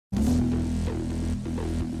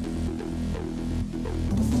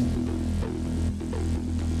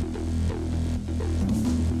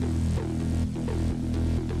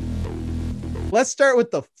let's start with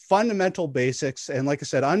the fundamental basics. And like I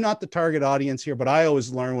said, I'm not the target audience here, but I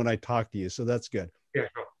always learn when I talk to you. So that's good. Yeah,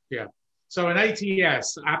 sure. Yeah. So an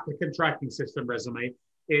ATS, applicant tracking system resume,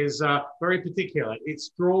 is very particular. It's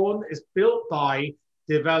built by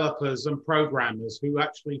developers and programmers who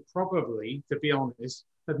actually probably, to be honest,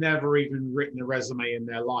 have never even written a resume in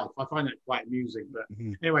their life. I find that quite amusing. But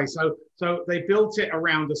anyway, so they built it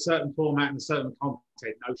around a certain format and a certain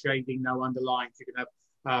content. No shading, no underlines. You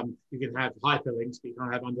can have hyperlinks, but you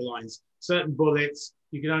can't have underlines. Certain bullets,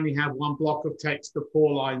 you can only have one block of text of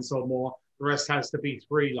 4 lines or more. The rest has to be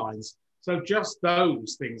 3 lines. So just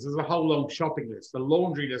those things, there's a whole long shopping list, a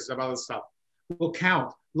laundry list of other stuff will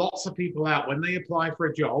count lots of people out when they apply for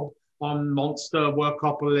a job on Monster,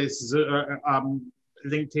 Workopolis,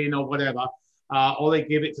 LinkedIn or whatever, or they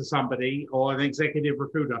give it to somebody or an executive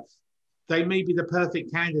recruiter. They may be the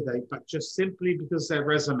perfect candidate, but just simply because their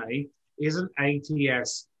resume isn't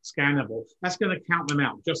ATS scannable, that's going to count them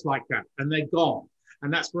out just like that. And they're gone.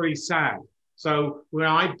 And that's really sad. So when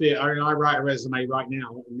I write a resume right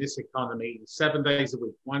now in this economy, 7 days a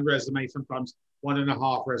week, 1 resume, sometimes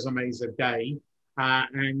 1.5 resumes a day.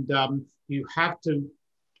 And you have to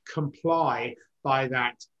comply by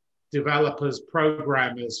that developers,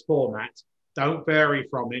 programmers format. Don't vary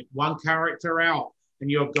from it. 1 character out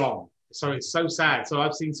and you're gone. So it's so sad. So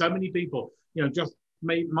I've seen so many people, just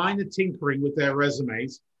made minor tinkering with their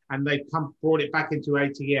resumes and they've brought it back into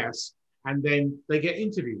ATS. And then they get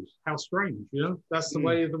interviews. How strange, That's the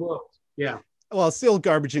way of the world. Yeah. Well, it's still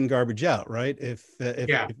garbage in, garbage out, right? If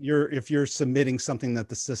you're submitting something that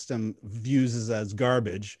the system views as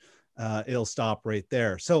garbage, it'll stop right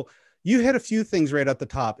there. So you hit a few things right at the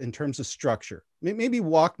top in terms of structure. Maybe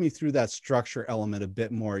walk me through that structure element a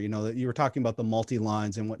bit more. That you were talking about the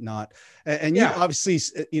multi-lines and whatnot, and you obviously,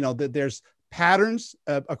 that there's patterns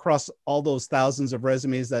across all those thousands of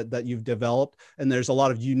resumes that you've developed. And there's a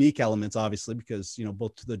lot of unique elements, obviously, because,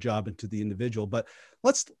 both to the job and to the individual, but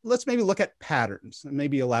let's maybe look at patterns and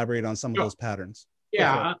maybe elaborate on some of those patterns.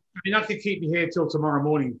 Yeah. I could keep you here till tomorrow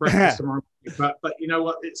morning, breakfast tomorrow morning, but you know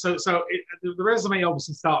what? The resume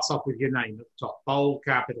obviously starts off with your name at the top, bold,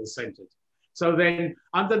 capital, centered. So then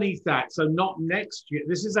underneath that, so not next year,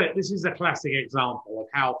 this is a classic example of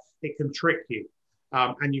how it can trick you.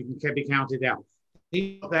 And you can be counted out.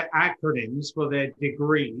 These are their acronyms for their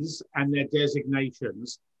degrees and their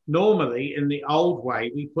designations. Normally, in the old way,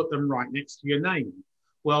 we put them right next to your name.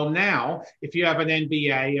 Well, now, if you have an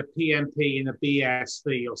MBA, a PMP, and a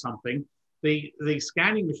BSc or something, the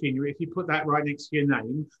scanning machinery, if you put that right next to your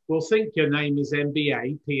name, will think your name is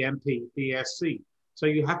MBA, PMP, BSc. So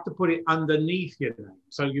you have to put it underneath your name.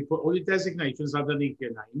 So you put all your designations underneath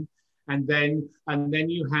your name. And then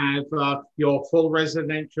you have your full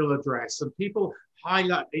residential address. And people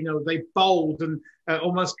highlight, they bold and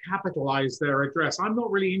almost capitalize their address. I'm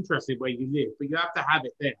not really interested where you live, but you have to have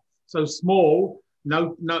it there. So small,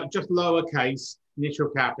 no, just lowercase, initial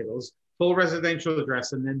capitals, full residential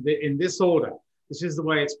address. And then in this order, this is the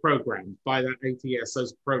way it's programmed by that ATS,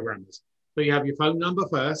 those programmers. So you have your phone number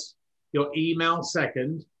first, your email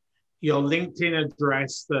second, your LinkedIn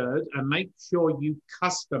address third, and make sure you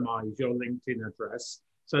customize your LinkedIn address.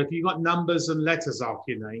 So if you've got numbers and letters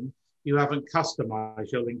after your name, you haven't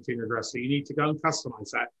customized your LinkedIn address. So you need to go and customize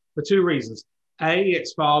that for 2 reasons. A,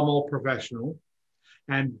 it's far more professional.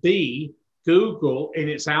 And B, Google in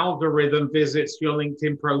its algorithm visits your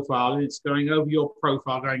LinkedIn profile and it's going over your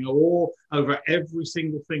profile, going all over every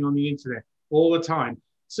single thing on the internet all the time.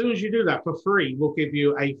 As soon as you do that for free, we'll give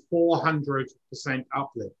you a 400%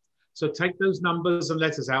 uplift. So take those numbers and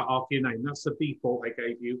letters out after your name. That's the default they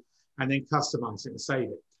gave you. And then customize it and save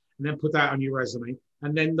it. And then put that on your resume.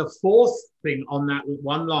 And then the 4th thing on that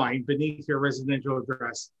 1 line beneath your residential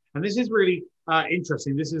address. And this is really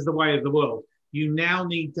interesting. This is the way of the world. You now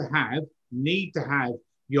need to have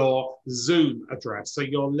your Zoom address. So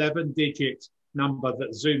your 11-digit number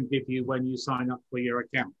that Zoom give you when you sign up for your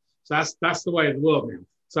account. So that's the way of the world now.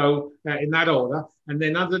 So in that order, and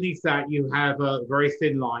then underneath that, you have a very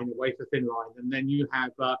thin line, a wafer thin line, and then you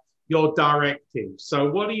have your directives. So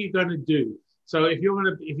what are you going to do? So if you're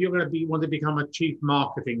going to want to become a chief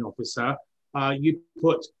marketing officer, you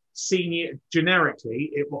put senior,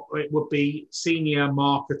 generically, it would be senior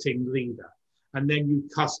marketing leader, and then you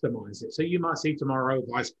customize it. So you might see tomorrow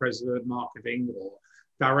vice president of marketing or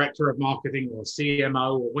director of marketing or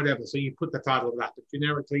CMO or whatever. So you put the title of that, but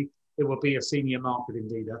generically, it will be a senior marketing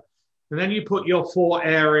leader. And then you put your 4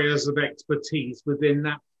 areas of expertise within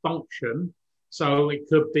that function. So it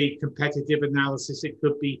could be competitive analysis. It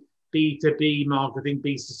could be B2B marketing,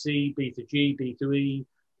 B2C, B2G, B2E,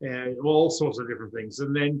 all sorts of different things.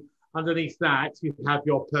 And then underneath that, you have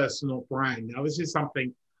your personal brand. Now, this is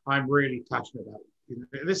something I'm really passionate about.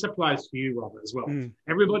 This applies to you, Robert, as well.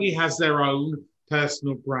 Everybody has their own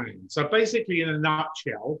personal brand. So basically, in a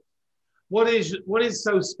nutshell, what is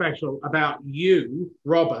so special about you,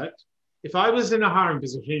 Robert? If I was in a hiring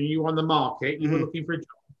position and you were on the market, you were looking for a job,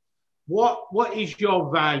 what is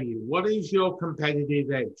your value? What is your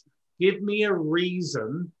competitive edge? Give me a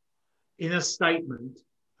reason in a statement,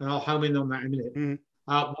 and I'll home in on that in a minute.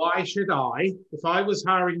 Why should I, if I was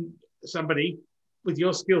hiring somebody with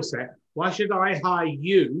your skill set, why should I hire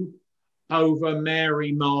you over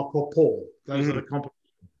Mary, Mark, or Paul? Those are the competition.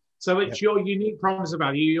 So it's your unique promise of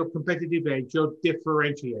value, your competitive edge, your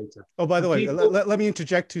differentiator. Oh, by the way, let me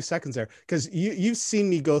interject 2 seconds there, because you've seen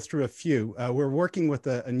me go through a few. We're working with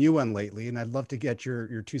a new one lately, and I'd love to get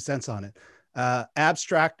your 2 cents on it.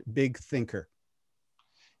 Abstract, big thinker.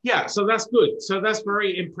 Yeah, so that's good. So that's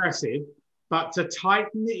very impressive. But to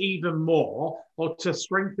tighten it even more, or to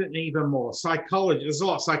strengthen it even more, psychology, there's a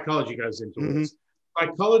lot of psychology goes into this.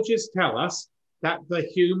 Psychologists tell us that the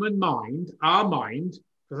human mind, our mind,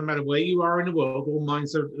 doesn't matter where you are in the world, all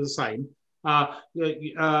minds are the same,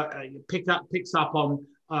 picks up on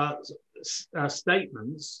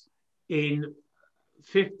statements in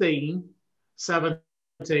 15,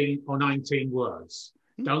 17, or 19 words.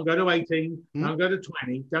 Don't go to 18, don't go to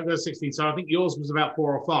 20, don't go to 16. So I think yours was about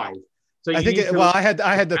 4 or 5. So I think I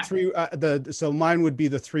had the 3 so mine would be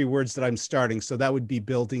the 3 words that I'm starting, so that would be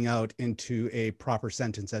building out into a proper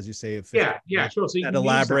sentence, as you say. If sure. So that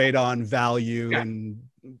elaborate on value and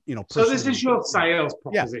so this is your sales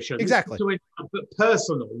proposition. Yeah, exactly. But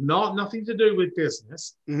personal, nothing to do with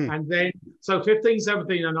business. And then so 15,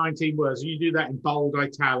 17, and 19 words. You do that in bold,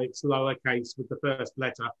 italics, lowercase with the first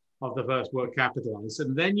letter of the first word capitalized,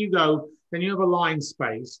 and then you have a line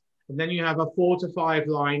space. And then you have a 4 to 5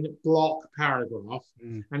 line block paragraph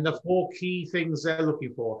and the 4 key things they're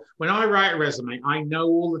looking for. When I write a resume, I know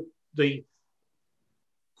all the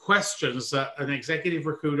questions that an executive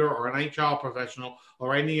recruiter or an HR professional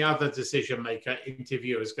or any other decision maker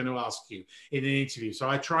interviewer is going to ask you in an interview. So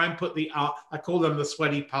I try and put I call them the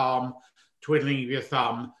sweaty palm, twiddling of your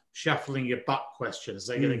thumb, shuffling your butt questions.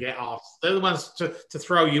 They're going to get asked. They're the ones to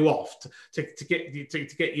throw you off, to get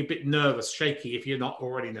you a bit nervous, shaky if you're not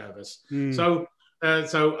already nervous. So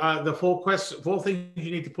the 4 things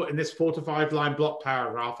you need to put in this 4 to 5 line block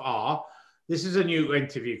paragraph are: this is a new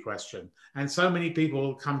interview question, and so many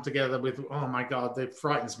people come together with, oh my God, that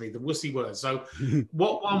frightens me, the wussy word. So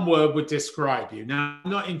what one word would describe you? Now,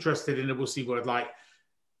 I'm not interested in a wussy word like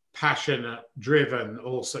passionate, driven,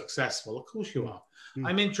 or successful. Of course you are.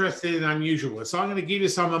 I'm interested in unusual words. So I'm going to give you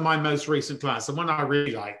some of my most recent clients. The one I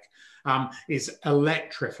really like is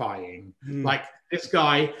electrifying. Like, this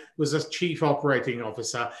guy was a chief operating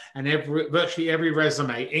officer, and virtually every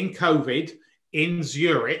resume in COVID in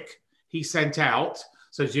Zurich he sent out.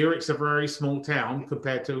 So Zurich's a very small town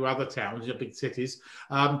compared to other towns, big cities.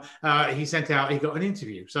 He sent out, he got an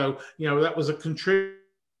interview. So, that was a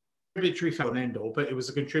contributory factor, end all, but it was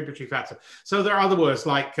a contributory factor. So there are other words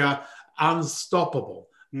like unstoppable,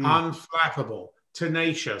 unflappable,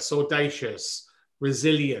 tenacious, audacious,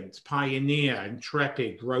 resilient, pioneer,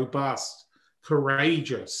 intrepid, robust,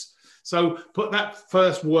 courageous. So put that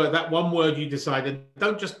first word, that one word you decided,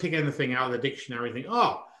 don't just pick anything out of the dictionary and think,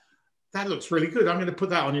 oh, that looks really good, I'm going to put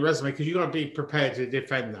that on your resume, because you've got to be prepared to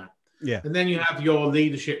defend that. Yeah. And then you have your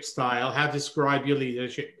leadership style. How to describe your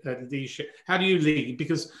leadership. How do you lead?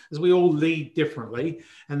 Because as we all lead differently.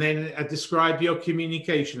 And then describe your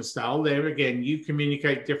communication style. There again, you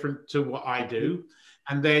communicate different to what I do.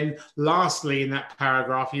 And then lastly, in that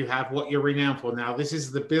paragraph, you have what you're renowned for. Now, this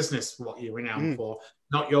is the business, what you're renowned for,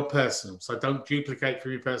 not your personal. So don't duplicate for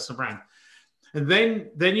your personal brand. And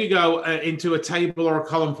then you go into a table or a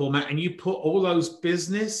column format, and you put all those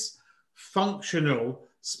business, functional,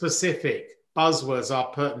 specific buzzwords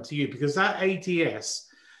are pertinent to you, because that ATS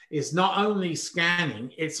is not only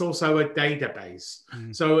scanning, it's also a database.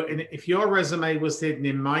 So if your resume was hidden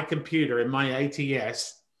in my computer, in my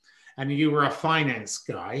ATS, and you were a finance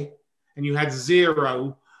guy and you had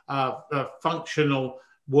 0 functional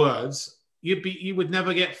words, you would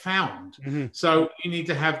never get found. So you need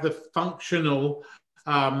to have the functional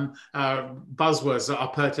buzzwords that are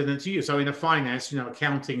pertinent to you. So in a finance,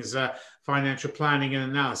 accounting is financial planning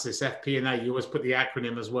and analysis, FP&A. You always put the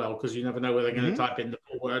acronym as well, because you never know whether they're going to type in the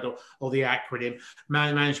full word or the acronym.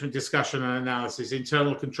 Management discussion and analysis,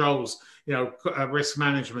 internal controls, risk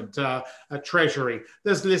management, treasury.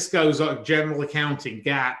 This list goes on: general accounting,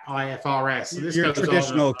 GAAP, IFRS. So this your goes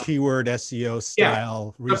traditional on. Keyword SEO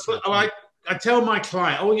style research. I tell my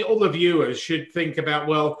client, all the viewers should think about,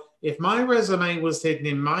 well, if my resume was hidden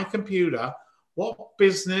in my computer, what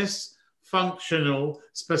business functional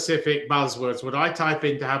specific buzzwords would I type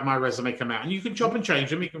in to have my resume come out? And you can chop and change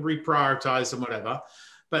them, you can reprioritize them, whatever.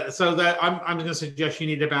 But so that I'm going to suggest you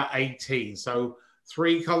need about 18. So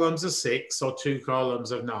 3 columns of 6 or 2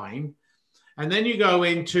 columns of 9. And then you go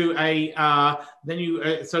into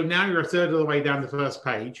so now you're a third of the way down the first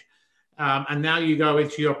page. And now you go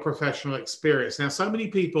into your professional experience. Now, so many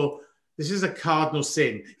people, this is a cardinal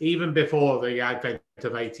sin, even before the advent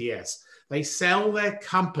of ATS. They sell their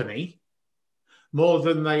company more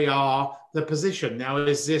than they are the position. Now,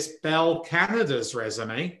 is this Bell Canada's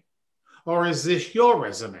resume or is this your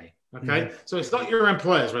resume? Okay, so it's not your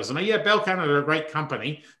employer's resume. Yeah, Bell Canada are a great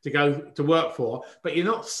company to go to work for, but you're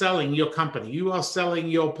not selling your company. You are selling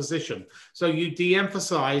your position. So you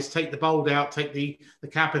de-emphasize, take the bold out, take the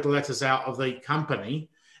capital letters out of the company,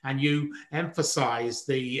 and you emphasize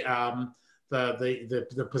the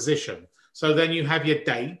position. So then you have your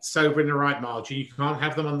dates over in the right margin. You can't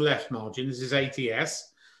have them on the left margin. This is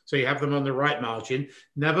ATS, so you have them on the right margin.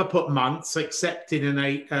 Never put months except in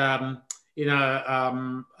an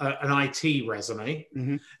IT resume,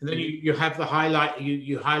 and then you have the highlight.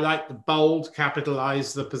 You highlight the bold,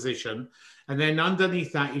 capitalize the position, and then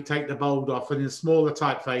underneath that you take the bold off, and in smaller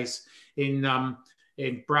typeface in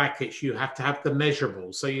brackets you have to have the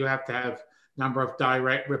measurables. So you have to have number of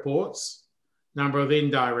direct reports, number of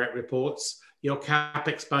indirect reports, your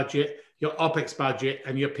CapEx budget, your OpEx budget,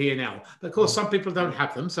 and your P&L. But of course, some people don't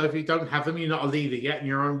have them. So if you don't have them, you're not a leader yet, and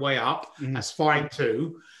you're on way up. That's fine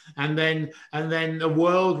too. And then the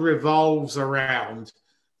world revolves around.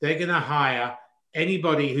 They're going to hire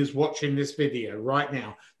anybody who's watching this video right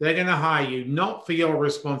now. They're going to hire you not for your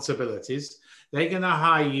responsibilities. They're going to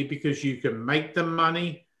hire you because you can make them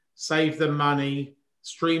money, save them money,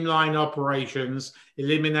 streamline operations,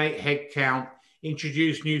 eliminate headcount,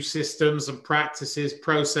 introduce new systems and practices,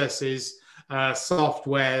 processes,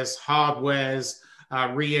 softwares, hardwares,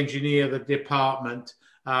 re-engineer the department.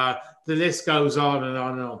 The list goes on and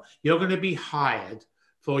on and on. You're going to be hired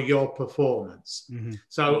for your performance.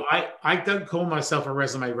 So I don't call myself a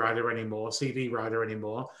resume writer anymore, CV writer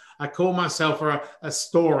anymore. I call myself a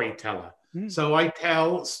storyteller. So I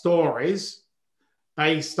tell stories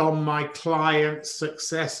based on my clients'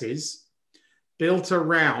 successes built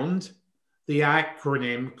around the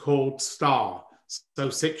acronym called STAR. So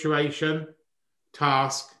situation,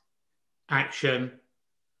 task, action,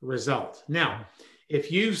 result. Now,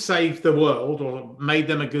 if you saved the world or made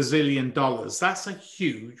them $1 gazillion, that's a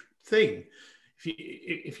huge thing.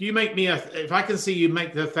 If you make me if I can see you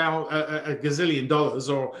make $1 gazillion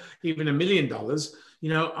or even $1 million,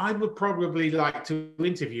 I would probably like to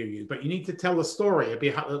interview you, but you need to tell the story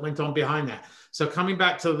that went on behind that. So coming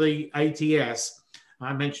back to the ATS,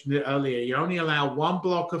 I mentioned it earlier, you only allow one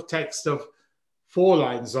block of text of 4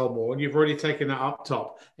 lines or more, and you've already taken that up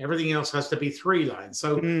top. Everything else has to be 3 lines.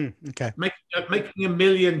 So making $1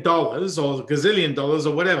 million or $1 gazillion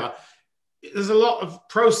or whatever, there's a lot of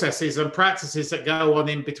processes and practices that go on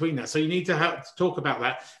in between that. So you need to talk about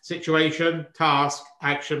that situation, task,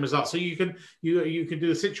 action, result. So you can do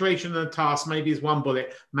the situation and the task maybe as 1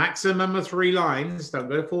 bullet, maximum of 3 lines. Don't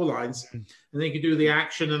go to 4 lines. And then you can do the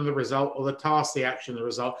action and the result, or the task, the action, the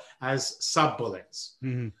result as sub bullets.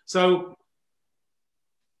 So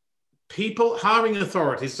people, hiring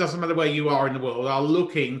authorities, doesn't matter where you are in the world, are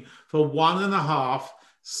looking for 1.5.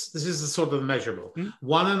 This is the sort of measurable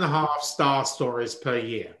 1.5 star stories per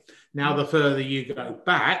year. Now, the further you go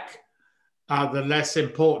back, the less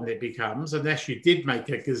important it becomes, unless you did make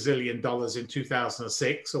 $1 gazillion in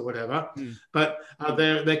 2006 or whatever. But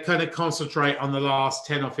they kind of concentrate on the last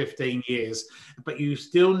 10 or 15 years. But you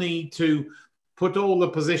still need to put all the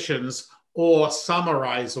positions or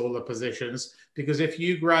summarize all the positions, because if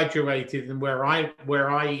you graduated, and where I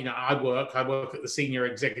work at the senior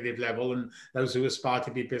executive level, and those who aspire to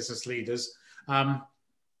be business leaders,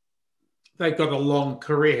 they've got a long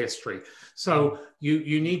career history. So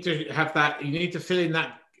you need to have that. You need to fill in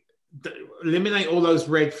that, eliminate all those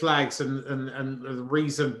red flags and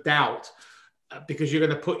reason doubt, because you're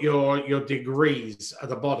going to put your degrees at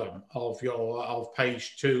the bottom of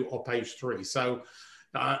page 2 or page 3. So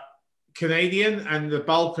Canadian and the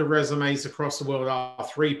bulk of resumes across the world are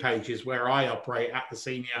 3 pages, where I operate at the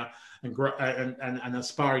senior and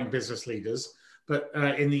aspiring business leaders. But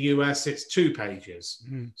in the US, it's 2 pages.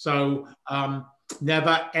 So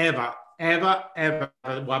never, ever, ever, ever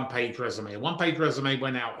a 1-page resume. A 1-page resume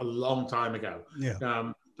went out a long time ago.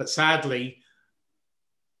 But sadly,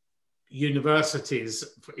 universities,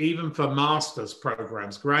 even for master's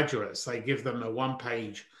programs, graduates, they give them a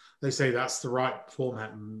 1-page they say that's the right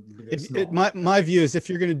format. And it's my view is if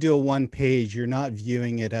you're going to do a one page, you're not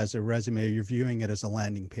viewing it as a resume, you're viewing it as a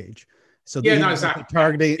landing page. So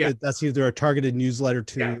exactly. That's either a targeted newsletter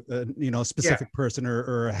to a specific person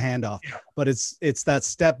or a handoff, but it's that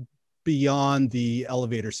step beyond the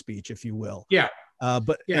elevator speech, if you will.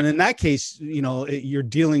 And in that case, you're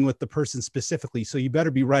dealing with the person specifically, so you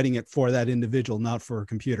better be writing it for that individual, not for a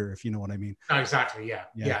computer, if you know what I mean. Exactly.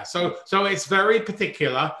 Yeah. So it's very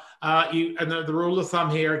particular. And the rule of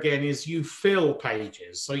thumb here again is you fill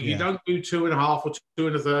pages. So you don't do 2.5 or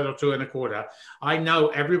 2 1/3 or 2 1/4. I know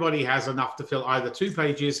everybody has enough to fill either 2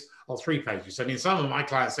 pages or 3 pages. I mean, some of my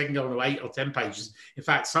clients, they can go to 8 or 10 pages. In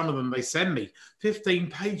fact, some of them, they send me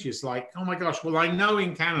 15 pages. Like, oh my gosh. Well, I know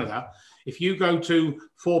in Canada, if you go to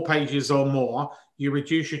 4 pages or more, you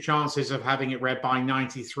reduce your chances of having it read by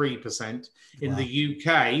 93%. In the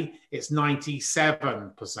UK, it's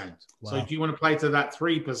 97%. Wow. So do you want to play to that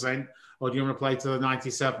 3% or do you want to play to the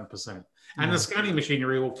 97%? And the scanning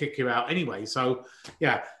machinery will kick you out anyway. So,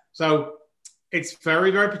 so it's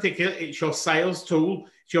very, very particular. It's your sales tool.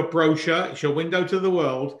 It's your brochure. It's your window to the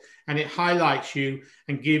world. And it highlights you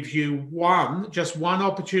and gives you just one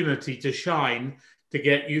opportunity to shine to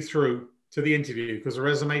get you through to the interview, because the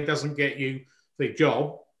resume doesn't get you the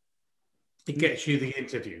job, it gets you the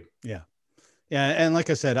interview. And like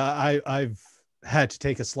I said, I've had to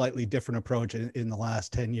take a slightly different approach in the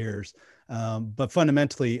last 10 years, but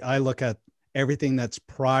fundamentally I look at everything that's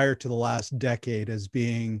prior to the last decade as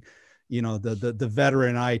being the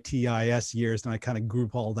veteran ITIS years, and I kind of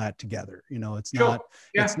group all that together.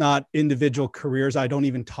 It's not individual careers. I don't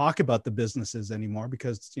even talk about the businesses anymore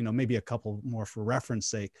because maybe a couple more for reference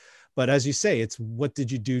sake. But as you say, it's what did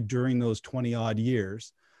you do during those 20 odd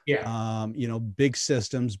years? Big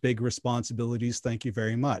systems, big responsibilities. Thank you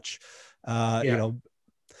very much. But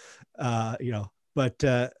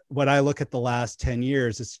when I look at the last 10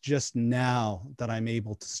 years, it's just now that I'm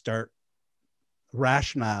able to start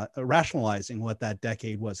rationalizing what that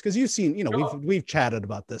decade was, because you've seen, we've chatted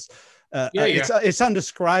about this. It's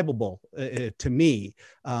undescribable to me,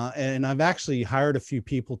 and I've actually hired a few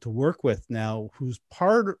people to work with now whose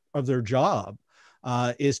part of their job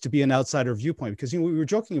is to be an outsider viewpoint, because we were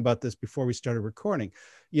joking about this before we started recording.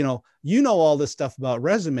 All this stuff about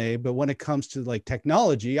resume, but when it comes to like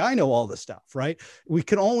technology, I know all this stuff, right? We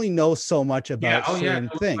can only know so much about certain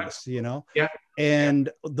things, And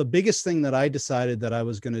the biggest thing that I decided that I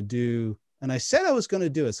was going to do, and I said I was going to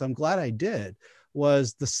do it, so I'm glad I did,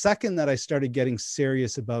 was the second that I started getting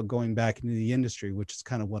serious about going back into the industry, which is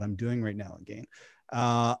kind of what I'm doing right now again.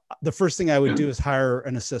 The first thing I would do is hire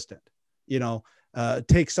an assistant,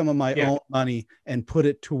 take some of my own money and put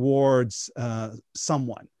it towards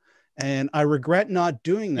someone. And I regret not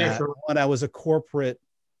doing that when I was a corporate,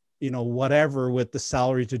 whatever, with the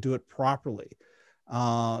salary to do it properly.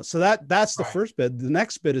 So that's the first bit. The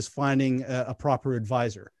next bit is finding a proper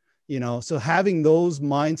advisor, so having those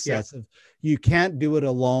mindsets of you can't do it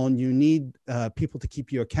alone. You need people to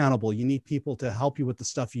keep you accountable. You need people to help you with the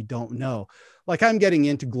stuff you don't know. Like I'm getting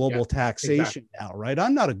into global taxation now, right?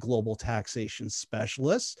 I'm not a global taxation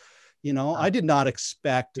specialist. I did not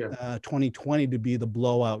expect 2020 to be the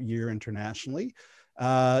blowout year internationally.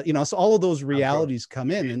 So all of those realities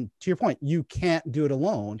come in, and to your point, you can't do it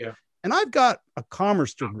alone. And I've got a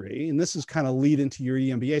commerce degree, and this is kind of lead into your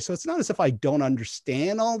EMBA. So it's not as if I don't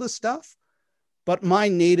understand all this stuff, but my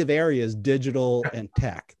native area is digital and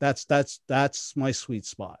tech. That's my sweet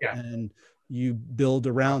spot. And you build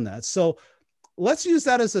around that. So let's use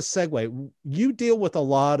that as a segue. You deal with a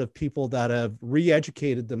lot of people that have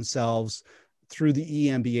re-educated themselves through the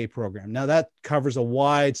EMBA program. Now that covers a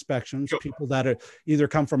wide spectrum. People that are either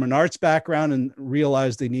come from an arts background and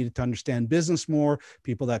realize they needed to understand business more,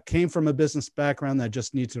 people that came from a business background that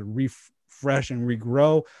just need to refresh and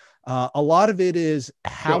regrow. A lot of it is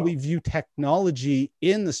how we view technology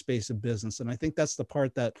in the space of business. And I think that's the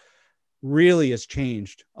part that really has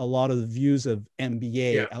changed a lot of the views of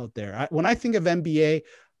MBA out there. When I think of MBA,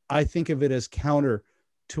 I think of it as counter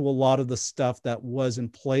to a lot of the stuff that was in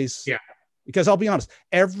place. Because I'll be honest,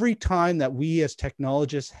 every time that we as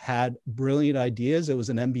technologists had brilliant ideas, it was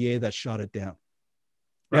an MBA that shot it down.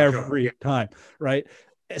 Every time, right?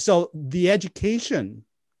 So the education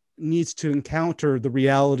needs to encounter the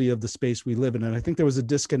reality of the space we live in. And I think there was a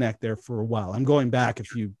disconnect there for a while. I'm going back a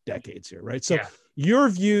few decades here, right? So your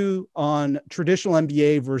view on traditional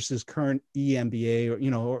MBA versus current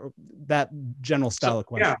EMBA, or that general style of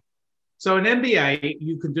question. So an MBA,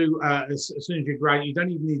 you can do as soon as you graduate. You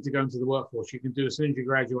don't even need to go into the workforce. You can do as soon as you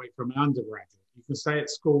graduate from an undergraduate. You can stay at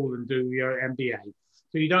school and do your MBA.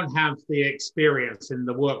 So you don't have the experience in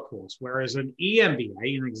the workforce. Whereas an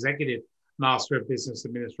EMBA, an Executive Master of Business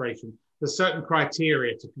Administration, there's certain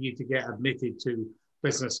criteria for you to get admitted to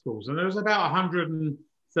business schools. And there's about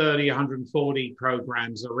 130, 140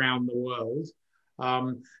 programs around the world.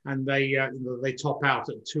 And they top out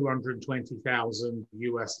at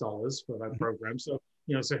 $220,000 for that program. So,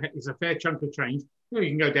 so it's a fair chunk of change. You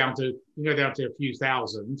can go down to a few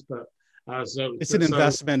thousand, but it's an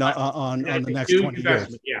investment on the next 20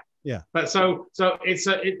 years. Yeah. But so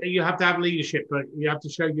you have to have leadership, but you have to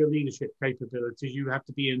show your leadership capabilities. You have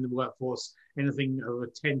to be in the workforce anything over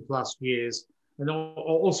 10 plus years, and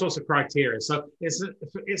all sorts of criteria. So it's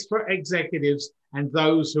for executives and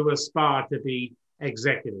those who aspire to be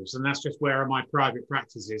executives, and that's just where my private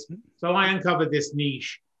practice is. So I uncovered this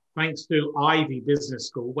niche thanks to Ivy Business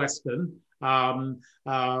School, Western,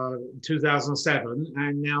 2007,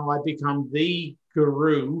 and now I become the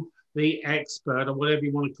guru, the expert, or whatever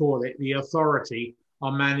you want to call it, the authority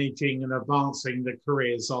on managing and advancing the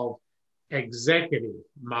careers of Executive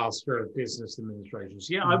Master of Business Administrators.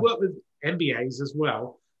 Yeah, I work with MBAs as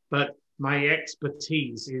well, but my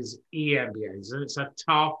expertise is EMBAs, and it's a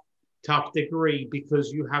tough degree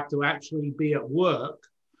because you have to actually be at work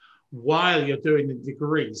while you're doing the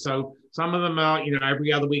degree. So some of them are,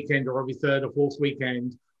 every other weekend or every third or fourth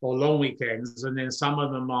weekend or long weekends. And then some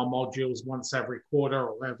of them are modules once every quarter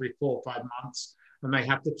or every 4 or 5 months. And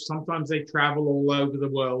sometimes they travel all over the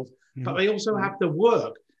world, but they also have to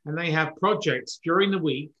work and they have projects during the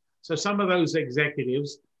week. So some of those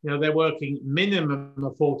executives, they're working minimum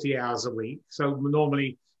of 40 hours a week. So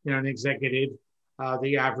normally, an executive,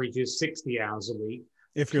 the average is 60 hours a week.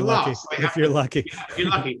 If you're lucky. If you're lucky.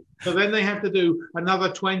 So then they have to do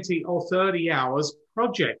another 20 or 30 hours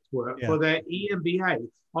project work for their EMBA.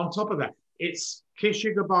 On top of that, it's kiss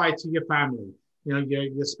your goodbye to your family,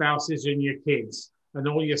 your spouses and your kids and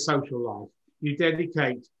all your social life. You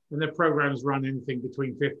dedicate, and the programs run anything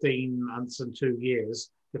between 15 months and 2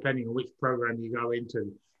 years, depending on which program you go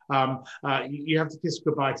into. You have to kiss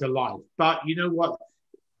goodbye to life. But you know what?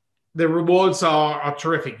 The rewards are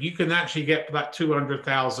terrific. You can actually get that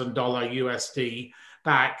 $200,000 USD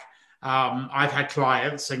back. I've had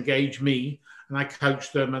clients engage me, and I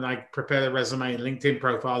coach them, and I prepare their resume and LinkedIn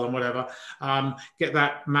profile and whatever. Get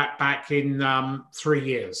that map back in 3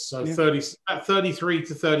 years, so 33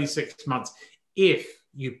 to 36 months if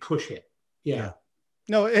you push it. Yeah.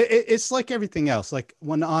 No, it's like everything else. Like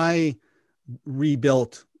when I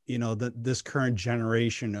rebuilt this current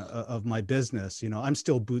generation of my business, I'm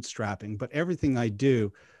still bootstrapping, but everything I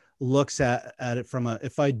do looks at it from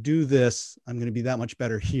if I do this, I'm going to be that much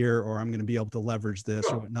better here, or I'm going to be able to leverage this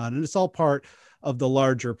or whatnot. And it's all part of the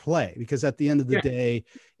larger play, because at the end of the day,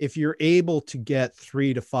 if you're able to get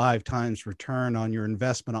 3 to 5 times return on your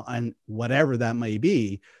investment on whatever that may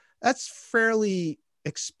be, that's fairly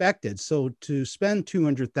expected. So to spend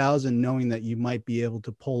 200,000 knowing that you might be able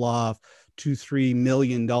to pull off $2-3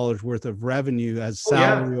 million worth of revenue as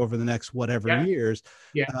salary over the next whatever years,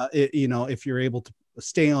 if you're able to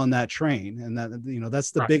stay on that train, and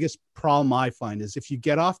that's the biggest problem I find is if you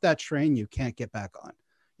get off that train, you can't get back on.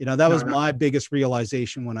 That was my biggest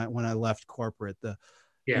realization when I left corporate.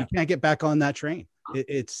 You can't get back on that train.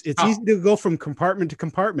 It's easy to go from compartment to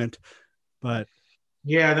compartment, but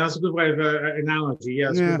that's a good way of analogy.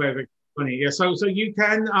 That's a good way of explaining. So you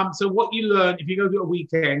can so what you learn if you go to a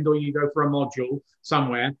weekend or you go for a module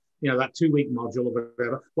somewhere, that 2-week module or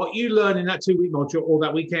whatever, what you learn in that 2-week module or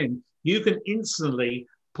that weekend, you can instantly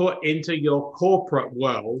put into your corporate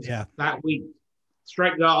world that week,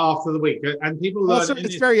 straight after the week. And people learn.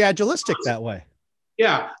 It's very agilistic that way.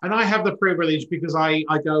 Yeah, and I have the privilege because I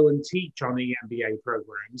go and teach on EMBA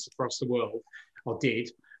programs across the world, or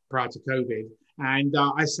did prior to COVID. And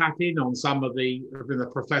I sat in on some of the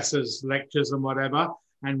professors' lectures and whatever.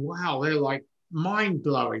 And wow, they're like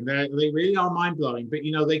mind-blowing. They really are mind-blowing. But,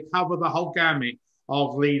 they cover the whole gamut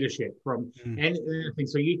of leadership from anything.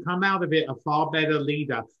 So you come out of it a far better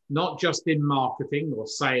leader, not just in marketing or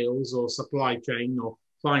sales or supply chain or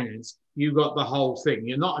finance. You got the whole thing.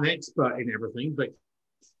 You're not an expert in everything, but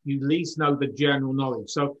you at least know the general knowledge.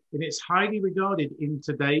 So and it's highly regarded in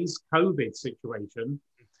today's COVID situation,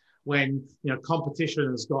 when competition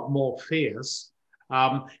has got more fierce.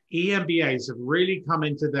 EMBAs have really come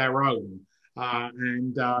into their own,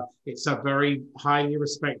 and it's a very highly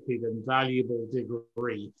respected and valuable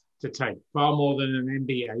degree to take, far more than an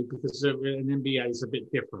MBA, because an MBA is a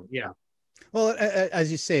bit different. Well,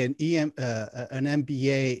 as you say, an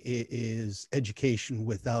MBA is education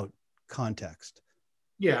without context.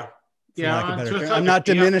 I'm not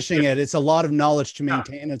diminishing it. It's a lot of knowledge to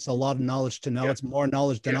maintain. It's a lot of knowledge to know. It's more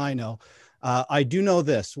knowledge than I know. I do know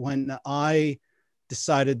this: when I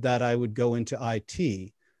decided that I would go into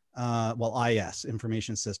IT, IS,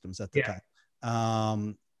 information systems at the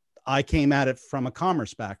time. I came at it from a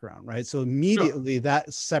commerce background, right? So immediately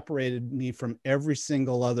that separated me from every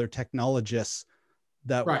single other technologist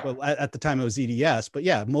that at the time it was EDS, but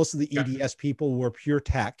yeah, most of the EDS people were pure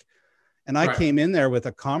tech. And I came in there with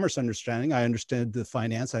a commerce understanding. I understood the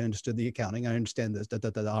finance, I understood the accounting, I understand this,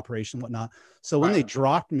 the operation, whatnot. So when they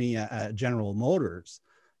dropped me at General Motors,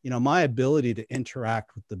 my ability to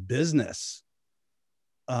interact with the business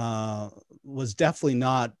was definitely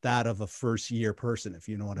not that of a first year person, if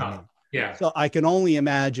you know what I mean. Yeah. So I can only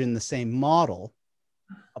imagine the same model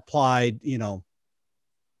applied,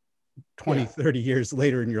 20, 30 years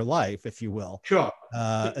later in your life, if you will. Sure.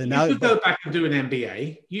 And you could go back and do an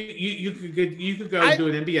MBA. You could go and do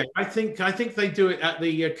an MBA. I think they do it at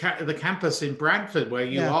the campus in Bradford where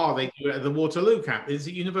you are. They do it at the Waterloo camp. Is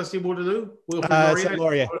it University of Waterloo? It's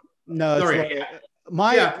Laurier. No, it's Laurier.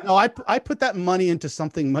 I put that money into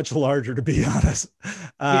something much larger, to be honest.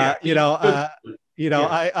 I've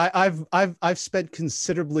spent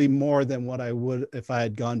considerably more than what I would if I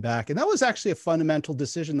had gone back. And that was actually a fundamental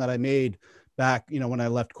decision that I made back, when I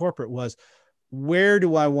left corporate, was where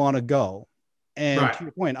do I want to go? And to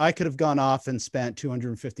your point, I could have gone off and spent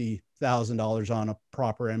 $250,000 on a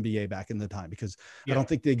proper MBA back in the time, because I don't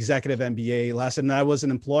think the executive MBA lasted, and I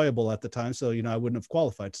wasn't employable at the time. So, I wouldn't have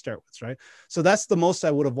qualified to start with. Right. So that's the most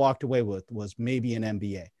I would have walked away with, was maybe an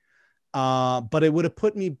MBA. But it would have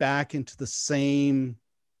put me back into the same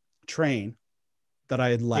train that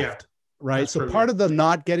I had left. Right. So part of the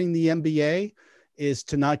not getting the MBA is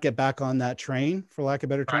to not get back on that train, for lack of a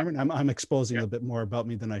better term. And I'm exposing a bit more about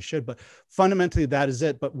me than I should, but fundamentally that is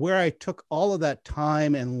it. But where I took all of that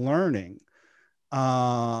time and learning,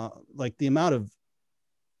 like the amount of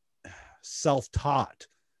self-taught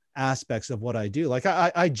aspects of what I do. Like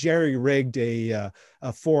I jerry-rigged a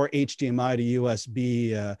 4 HDMI to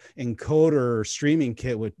USB encoder streaming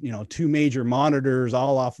kit with, 2 major monitors,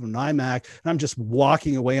 all off of an iMac. And I'm just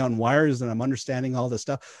walking away on wires and I'm understanding all this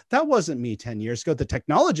stuff. That wasn't me 10 years ago. The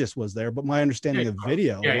technologist was there, but my understanding of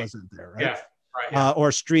video wasn't there, right?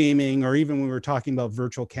 Or streaming, or even when we were talking about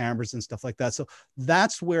virtual cameras and stuff like that. So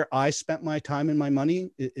that's where I spent my time and my money,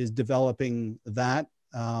 is developing that.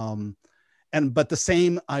 But the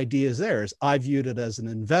same idea is there. Is I viewed it as an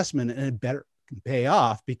investment, and it better pay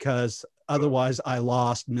off, because otherwise I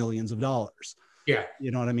lost millions of dollars. Yeah.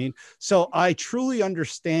 You know what I mean? So I truly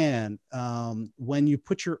understand when you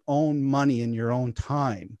put your own money and your own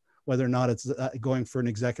time, whether or not it's going for an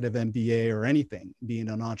executive MBA or anything, being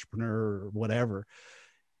an entrepreneur or whatever,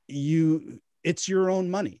 it's your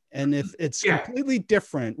own money. And if it's completely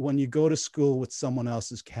different when you go to school with someone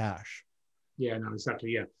else's cash. Yeah, no,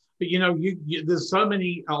 exactly. Yeah. But there's so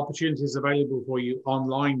many opportunities available for you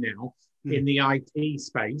online now in the IT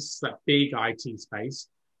space, that big IT space,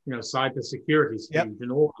 cybersecurity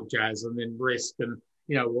and all the jazz, and then risk, and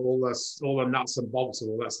all the nuts and bolts of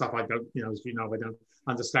all that stuff. I don't, as I don't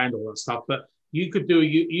understand all that stuff. But you could do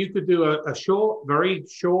a short, very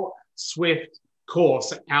short, swift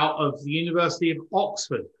course out of the University of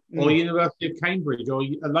Oxford, or University of Cambridge, or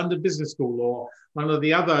a London Business School, or one of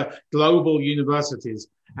the other global universities.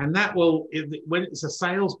 And that will, when it's a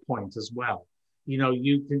sales point as well,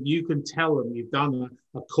 you can tell them you've done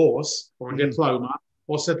a course or a diploma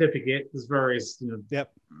or certificate. There's various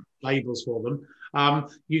labels for them.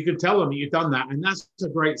 You can tell them you've done that, and that's a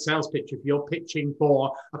great sales pitch if you're pitching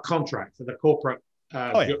for a contract, at a corporate,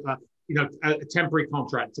 a temporary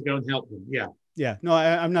contract to go and help them. Yeah. No,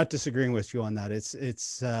 I'm not disagreeing with you on that.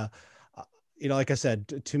 It's like I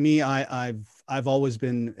said, to me, I've always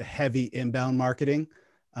been heavy inbound marketing.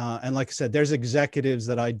 And like I said, there's executives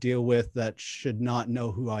that I deal with that should not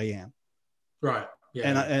know who I am. Right.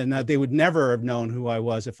 Yeah. And they would never have known who I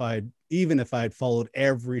was if I had followed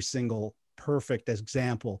every single perfect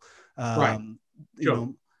example. Right.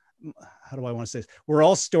 Sure. How do I want to say this? We're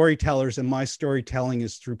all storytellers, and my storytelling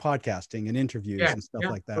is through podcasting and interviews and stuff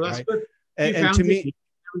like that. Well, right. Good. And to me,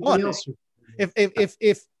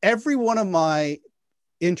 if every one of my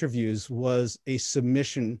interviews was a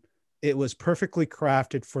submission, it was perfectly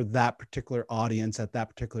crafted for that particular audience at that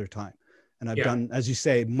particular time. And I've done, as you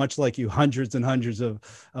say, much like you, hundreds and hundreds of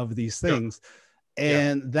these things.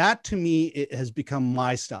 And that, to me, it has become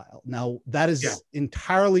my style. Now, that is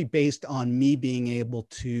entirely based on me being able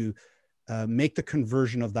to make the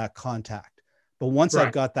conversion of that contact. But once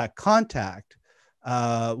I've got that contact,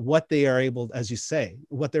 what they are able, as you say,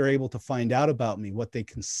 what they're able to find out about me, what they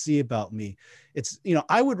can see about me. It's, you know,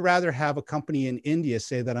 I would rather have a company in India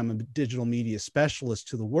say that I'm a digital media specialist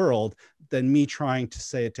to the world than me trying to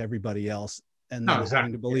say it to everybody else and then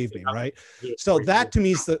having to believe me, right? So that to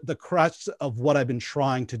me is the crux of what I've been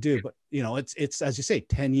trying to do. But, you know, it's as you say,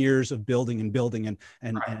 10 years of building and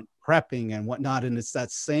prepping and whatnot. And it's that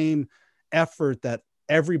same effort that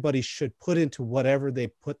everybody should put into whatever they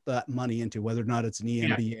put that money into, whether or not it's an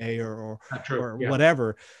EMBA or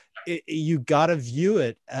whatever. You got to view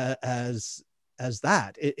it as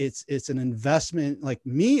that. It's an investment. Like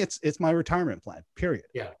me, it's my retirement plan, period.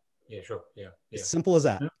 Yeah, sure. It's simple as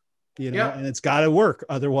that. You know, and it's got to work.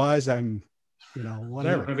 Otherwise, I'm, you know,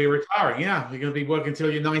 whatever. You're going to be retiring. Yeah. You're going to be working until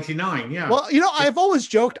you're 99. Yeah. Well, you know, I've always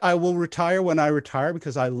joked I will retire when I retire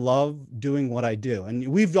because I love doing what I do. And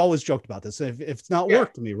we've always joked about this. If it's not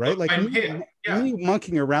work to me, right? Like me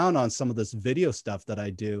monkeying around on some of this video stuff that I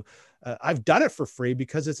do, I've done it for free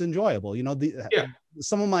because it's enjoyable. You know,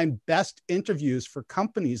 some of my best interviews for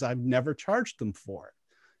companies, I've never charged them for it.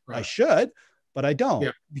 Right. I should, but I don't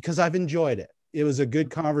because I've enjoyed it. It was a good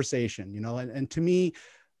conversation, you know, and to me,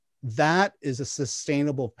 that is a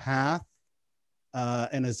sustainable path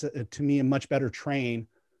and is to me a much better train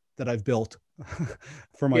that I've built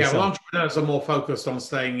for myself. Yeah, well, entrepreneurs are more focused on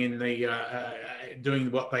staying in the doing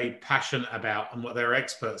what they're passionate about and what they're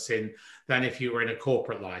experts in than if you were in a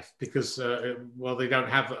corporate life because, well, they don't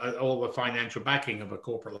have all the financial backing of a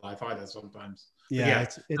corporate life either sometimes. I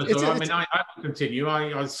will continue.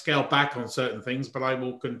 I scale back on certain things, but I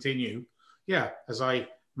will continue. Yeah, as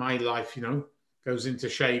my life, you know, goes into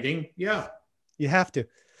shading. Yeah. You have to.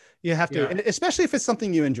 And especially if it's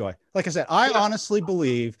something you enjoy. Like I said, I honestly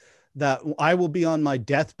believe that I will be on my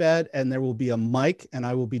deathbed and there will be a mic and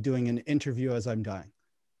I will be doing an interview as I'm dying.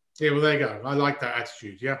 Yeah, well, there you go. I like that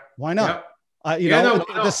attitude. Yeah. Why not?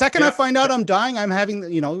 The second I find out I'm dying, I'm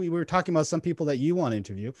having, you know, we were talking about some people that you want to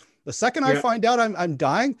interview. The second I find out I'm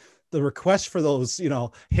dying, the requests for those, you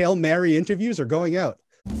know, Hail Mary interviews are going out.